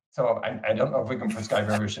 So I don't know if we can prescribe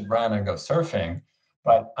everyone should run and go surfing,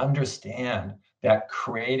 but understand that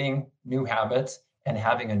creating new habits and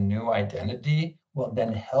having a new identity will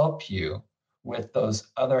then help you with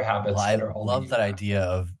those other habits that are holding you back. I love that idea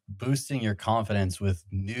of boosting your confidence with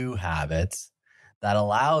new habits that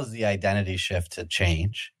allows the identity shift to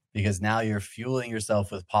change, because now you're fueling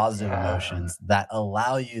yourself with positive emotions that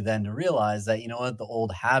allow you then to realize that, the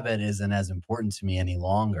old habit isn't as important to me any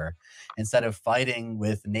longer. Instead of fighting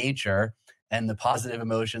with nature and the positive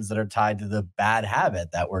emotions that are tied to the bad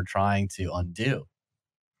habit that we're trying to undo.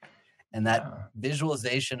 And that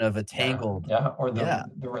visualization of a tangled, or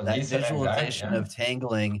the release that visualization of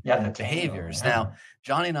tangling behaviors. Now,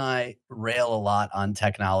 Johnny and I rail a lot on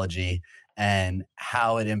technology and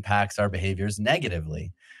how it impacts our behaviors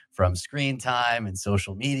negatively, from screen time and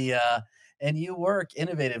social media. And you work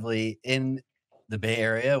innovatively in the Bay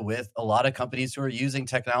Area with a lot of companies who are using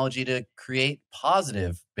technology to create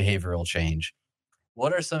positive behavioral change.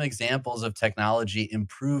 What are some examples of technology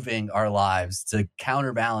improving our lives to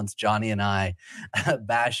counterbalance Johnny and I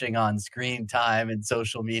bashing on screen time and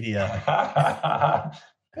social media?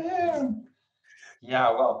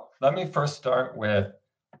 Well, let me first start with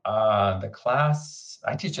the class.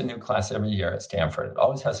 I teach a new class every year at Stanford. It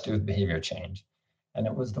always has to do with behavior change. And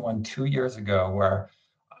it was the one 2 years ago where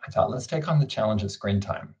I thought, let's take on the challenge of screen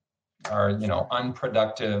time, or,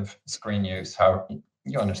 unproductive screen use. How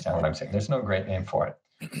you understand what I'm saying? There's no great name for it.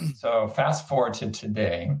 So fast forward to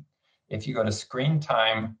today. If you go to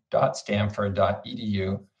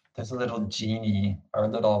screentime.stanford.edu, there's a little genie, or a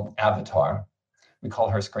little avatar. We call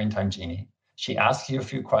her Screen Time Genie. She asks you a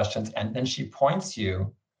few questions, and then she points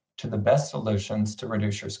you to the best solutions to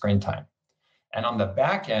reduce your screen time. And on the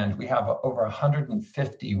back end, we have over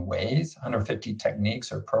 150 ways, 150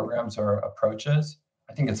 techniques or programs or approaches.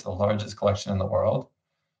 I think it's the largest collection in the world.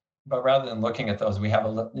 But rather than looking at those, we have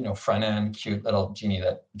a front end cute little genie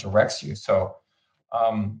that directs you. So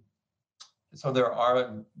there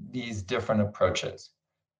are these different approaches.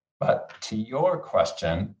 But to your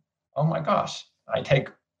question, oh my gosh, I take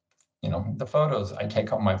the photos I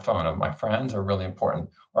take on my phone of my friends are really important,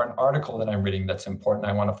 or an article that I'm reading that's important,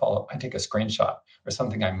 I want to follow, I take a screenshot, or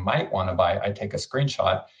something I might want to buy, I take a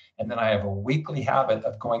screenshot. And then I have a weekly habit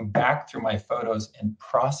of going back through my photos and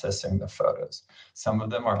processing the photos. Some of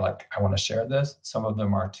them are like, I want to share this. Some of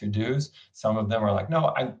them are to-dos. Some of them are like, no,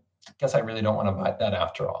 I guess I really don't want to buy that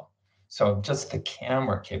after all. So just the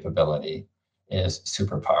camera capability is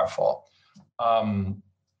super powerful.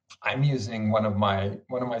 I'm using one of my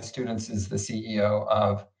students is the CEO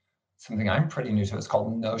of something I'm pretty new to. It's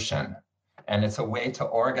called Notion. And it's a way to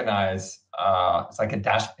organize. It's like a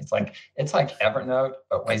dash. It's like Evernote,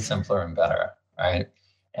 but way simpler and better, right?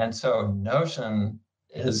 And so Notion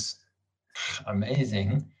is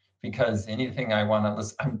amazing because anything I want to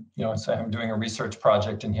listen, say I'm doing a research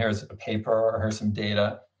project and here's a paper or here's some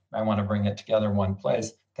data, I want to bring it together in one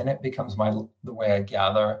place, then it becomes the way I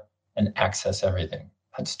gather and access everything.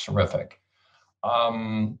 That's terrific.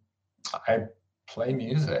 I play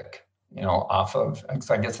music, off of,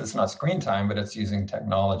 I guess it's not screen time, but it's using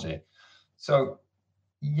technology. So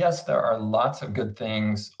yes, there are lots of good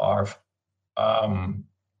things our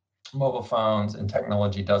mobile phones and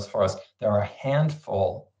technology does for us. There are a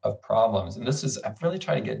handful of problems. And I've really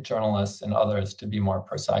tried to get journalists and others to be more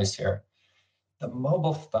precise here. The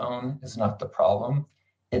mobile phone is not the problem.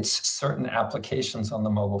 It's certain applications on the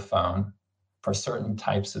mobile phone for certain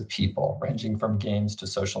types of people, ranging from games to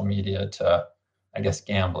social media to, I guess,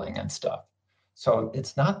 gambling and stuff. So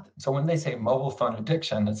when they say mobile phone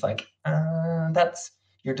addiction, it's like,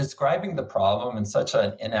 you're describing the problem in such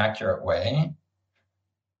an inaccurate way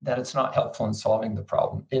that it's not helpful in solving the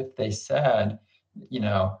problem. If they said,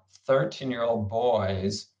 13-year-old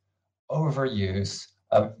boys overuse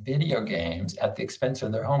of video games at the expense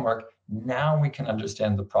of their homework, now we can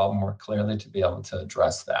understand the problem more clearly to be able to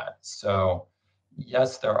address that. So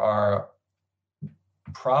yes, there are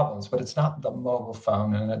problems, but it's not the mobile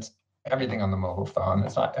phone and it's everything on the mobile phone.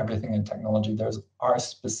 It's not everything in technology. Are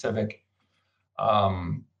specific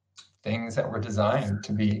things that were designed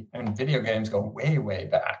to be, and video games go way, way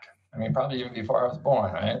back. I mean, probably even before I was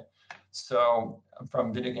born, right? So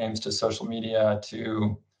from video games to social media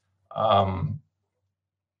to, I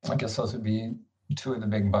guess those would be two of the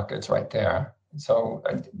big buckets right there. So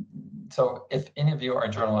if any of you are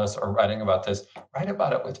journalists or writing about this, write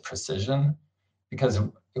about it with precision, because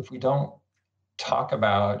if we don't talk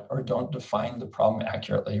about or don't define the problem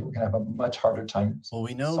accurately, we're going to have a much harder time. Well,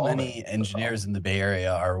 we know many engineers in the Bay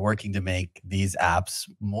Area are working to make these apps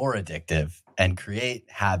more addictive and create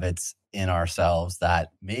habits in ourselves that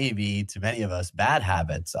may be, to many of us, bad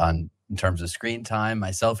habits in terms of screen time,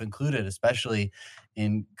 myself included. Especially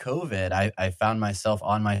in COVID, I found myself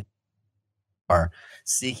on my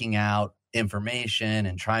seeking out information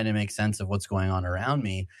and trying to make sense of what's going on around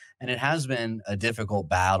me. And it has been a difficult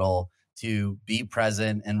battle to be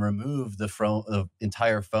present and remove the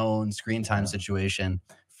entire phone screen time situation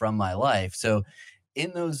from my life. So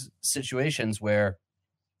in those situations where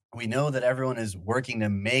we know that everyone is working to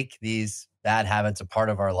make these bad habits a part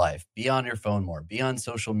of our life, be on your phone more, be on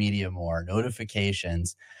social media more,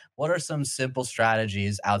 notifications, what are some simple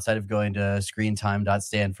strategies outside of going to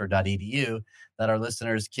screentime.stanford.edu that our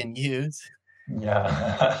listeners can use?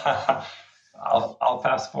 Yeah. I'll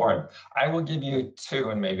fast forward. I will give you two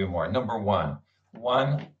and maybe more. Number one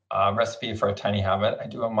recipe for a tiny habit I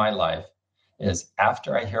do in my life is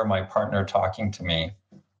after I hear my partner talking to me,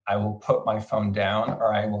 I will put my phone down,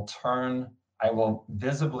 or I will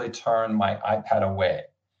visibly turn my iPad away.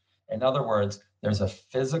 In other words, there's a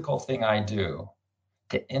physical thing I do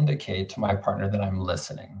to indicate to my partner that I'm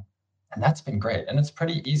listening. And that's been great. And it's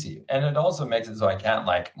pretty easy. And it also makes it so I can't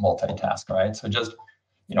multitask, right? So just,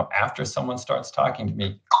 after someone starts talking to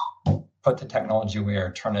me, put the technology away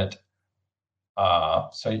or turn it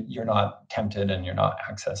so you're not tempted and you're not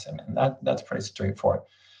accessing. And that's pretty straightforward.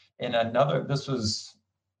 This was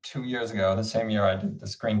 2 years ago, the same year I did the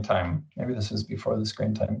screen time, maybe this was before the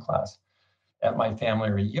screen time class, at my family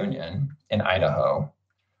reunion in Idaho.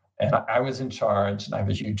 And I was in charge, and I have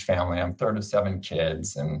a huge family. I'm third of 7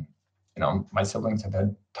 kids, and my siblings have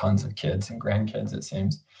had tons of kids and grandkids, it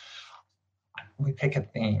seems. We pick a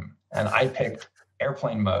theme, and I picked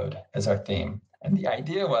airplane mode as our theme. And the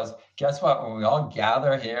idea was, guess what? When we all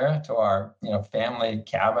gather here to our family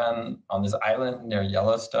cabin on this island near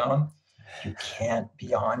Yellowstone, you can't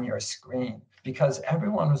be on your screen, because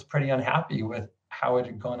everyone was pretty unhappy with how it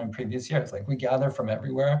had gone in previous years. We gather from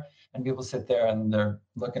everywhere, and people sit there and they're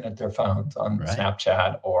looking at their phones on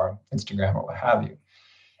Snapchat or Instagram or what have you.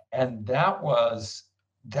 And that was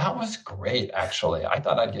great, actually. I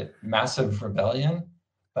thought I'd get massive rebellion,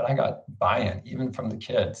 but I got buy-in, even from the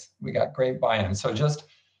kids. We got great buy-in. So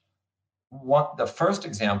the first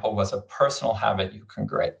example was a personal habit you can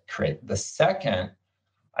create. The second,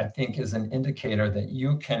 I think, is an indicator that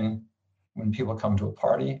you can, when people come to a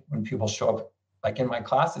party, when people show up, like in my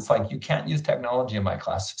class, it's like, you can't use technology in my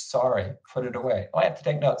class. Sorry, put it away. Oh, I have to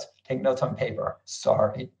take notes. Take notes on paper.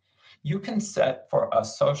 Sorry. You can set for a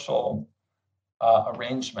social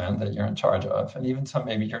arrangement that you're in charge of, and even some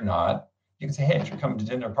maybe you're not. You can say, hey, if you're coming to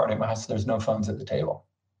dinner party at my house, there's no phones at the table.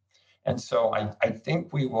 And so I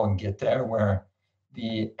think we will get there where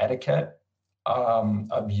the etiquette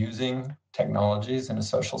of using technologies in a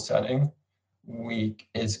social setting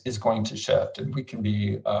is going to shift, and we can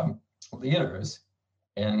be leaders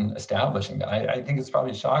in establishing that. I think it's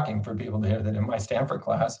probably shocking for people to hear that in my Stanford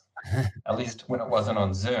class, at least when it wasn't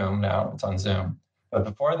on Zoom, now it's on Zoom. But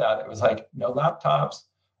before that, it was like no laptops,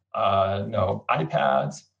 no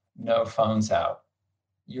iPads, no phones out.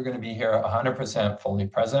 You're going to be here 100% fully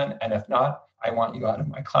present. And if not, I want you out of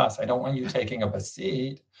my class. I don't want you taking up a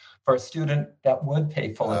seat for a student that would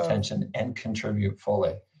pay full attention and contribute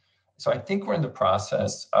fully. So I think we're in the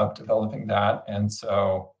process of developing that. And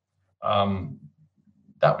so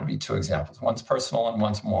that would be two examples. One's personal and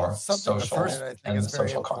one's more social. The first, I think, is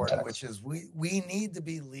very important, which is we need to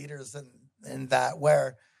be leaders in that,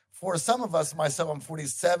 where for some of us, myself, I'm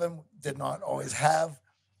 47, did not always have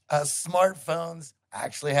smartphones,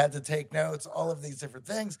 actually had to take notes, all of these different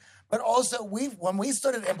things. But also when we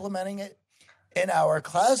started implementing it in our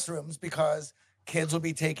classrooms, because kids would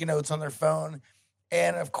be taking notes on their phone.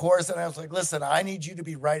 And of course, and I was like, listen, I need you to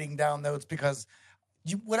be writing down notes, because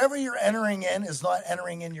whatever you're entering in is not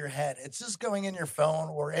entering in your head. It's just going in your phone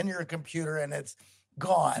or in your computer, and it's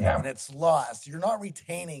gone and it's lost. You're not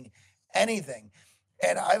retaining anything.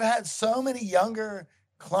 And I've had so many younger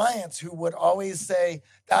clients who would always say,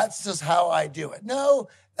 that's just how I do it. No,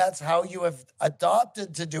 that's how you have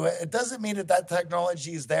adopted to do it. It doesn't mean that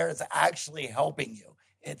technology is there. It's actually helping you.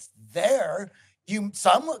 It's there.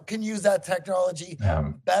 Some can use that technology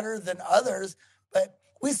better than others, but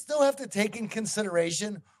we still have to take in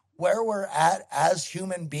consideration where we're at as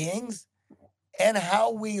human beings and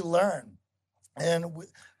how we learn. And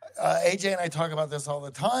AJ and I talk about this all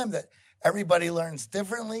the time, that everybody learns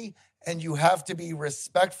differently, and you have to be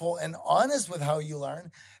respectful and honest with how you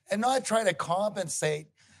learn and not try to compensate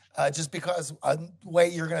just because a way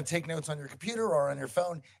you're going to take notes on your computer or on your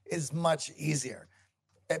phone is much easier.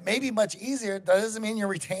 It may be much easier. That doesn't mean you're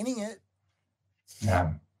retaining it.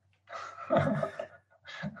 Yeah.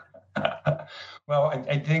 Well,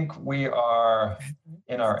 I think we are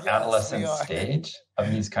in our adolescent stage of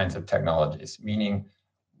these kinds of technologies, meaning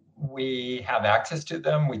we have access to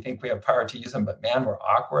them. We think we have power to use them, but man, we're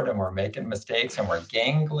awkward and we're making mistakes and we're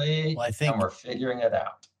gangly and we're figuring it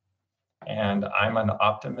out. And I'm an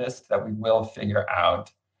optimist that we will figure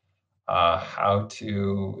out how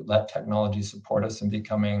to let technology support us in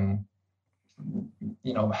becoming,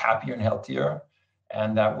 happier and healthier,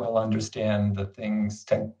 and that we'll understand the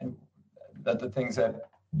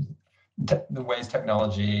ways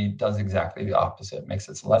technology does exactly the opposite, makes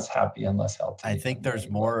us less happy and less healthy. I think there's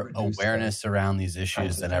more awareness around these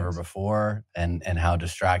issues than ever before, and how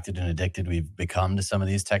distracted and addicted we've become to some of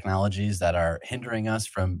these technologies that are hindering us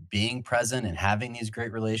from being present and having these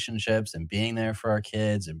great relationships and being there for our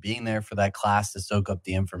kids and being there for that class to soak up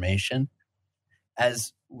the information.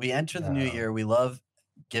 As we enter the new year, we love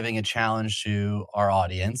giving a challenge to our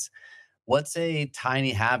audience. What's a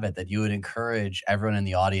tiny habit that you would encourage everyone in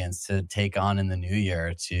the audience to take on in the new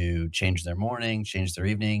year to change their morning, change their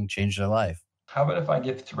evening, change their life? How about if I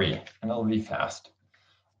give 3, and it'll be fast.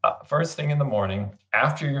 First thing in the morning,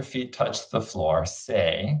 after your feet touch the floor,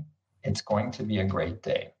 say, it's going to be a great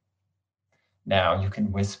day. Now, you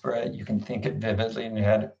can whisper it, you can think it vividly in your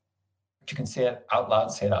head, but you can say it out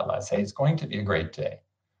loud, say it out loud. Say, it's going to be a great day.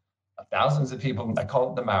 Thousands of people, I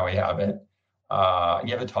call it the Maui habit. I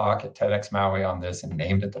gave a talk at TEDx Maui on this and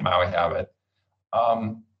named it the Maui habit.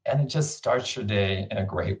 And it just starts your day in a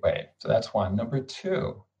great way. So that's one. Number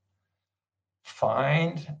 2,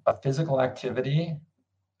 find a physical activity.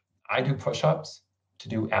 I do push-ups to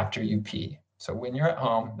do after you pee. So when you're at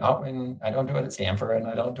home, not when I don't do it at Stanford and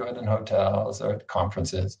I don't do it in hotels or at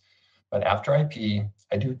conferences, but after I pee,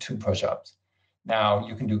 I do 2 push-ups. Now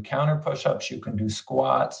you can do counter push-ups, you can do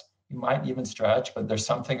squats, you might even stretch, but there's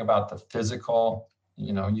something about the physical,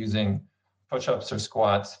 using push-ups or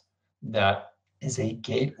squats that is a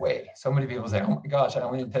gateway. So many people say, oh my gosh, I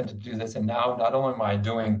only intend to do this. And now not only am I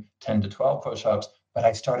doing 10 to 12 push-ups, but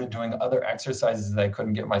I started doing other exercises that I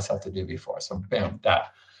couldn't get myself to do before. So bam,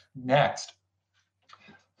 that. Next,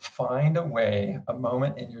 find a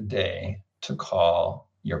moment in your day to call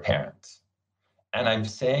your parents. And I'm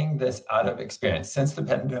saying this out of experience. Since the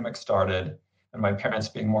pandemic started, and my parents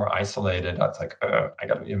being more isolated, I was like, I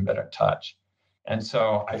got to be in better touch. And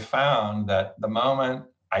so I found that the moment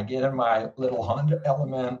I get in my little Honda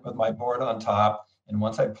Element with my board on top, and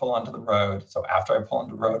once I pull onto the road, so after I pull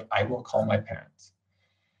onto the road, I will call my parents.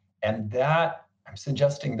 And that, I'm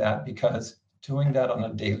suggesting that because doing that on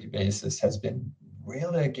a daily basis has been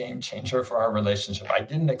really a game changer for our relationship. I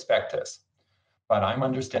didn't expect this, but I'm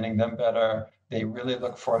understanding them better. They really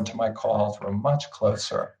look forward to my calls. We're much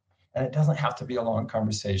closer. And it doesn't have to be a long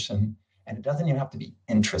conversation. And it doesn't even have to be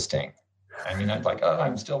interesting. I mean, I'm like, oh,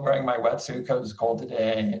 I'm still wearing my wetsuit because it's cold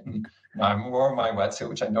today. And I'm wearing my wetsuit,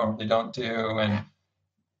 which I normally don't do.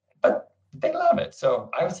 But they love it. So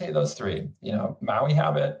I would say those three, Maui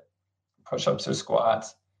habit, push-ups or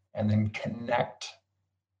squats, and then connect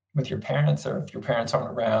with your parents, or if your parents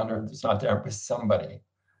aren't around or it's not there, with somebody.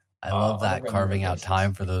 I love that, carving out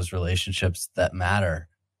time for those relationships that matter.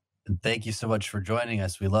 And thank you so much for joining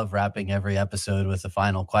us. We love wrapping every episode with the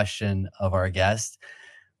final question of our guest.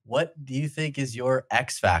 What do you think is your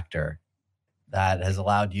X factor that has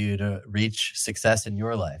allowed you to reach success in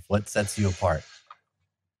your life? What sets you apart?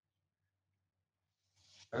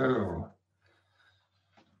 Ooh.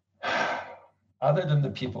 Other than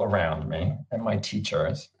the people around me and my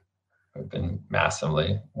teachers, who've been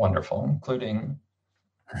massively wonderful, including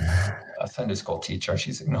a Sunday school teacher.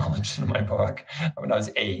 She's acknowledged in my book when I was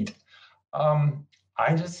 8.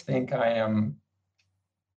 I just think I am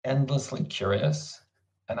endlessly curious,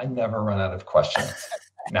 and I never run out of questions.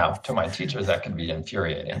 Now, to my teachers, that can be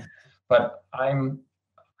infuriating, but I'm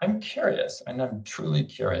curious, and I'm truly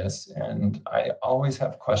curious, and I always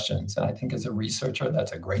have questions. And I think as a researcher,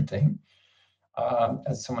 that's a great thing.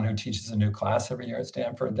 As someone who teaches a new class every year at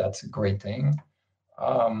Stanford, that's a great thing.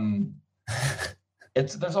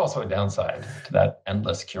 There's also a downside to that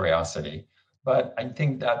endless curiosity, but I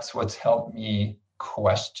think that's what's helped me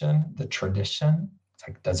question the tradition. It's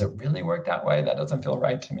like, does it really work that way? That doesn't feel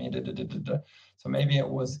right to me. So maybe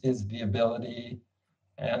is the ability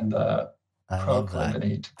and the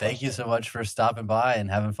proclivity. Thank you so much for stopping by and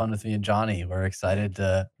having fun with me and Johnny. We're excited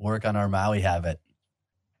to work on our Maui habit.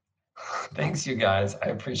 Thanks, you guys. I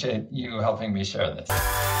appreciate you helping me share this.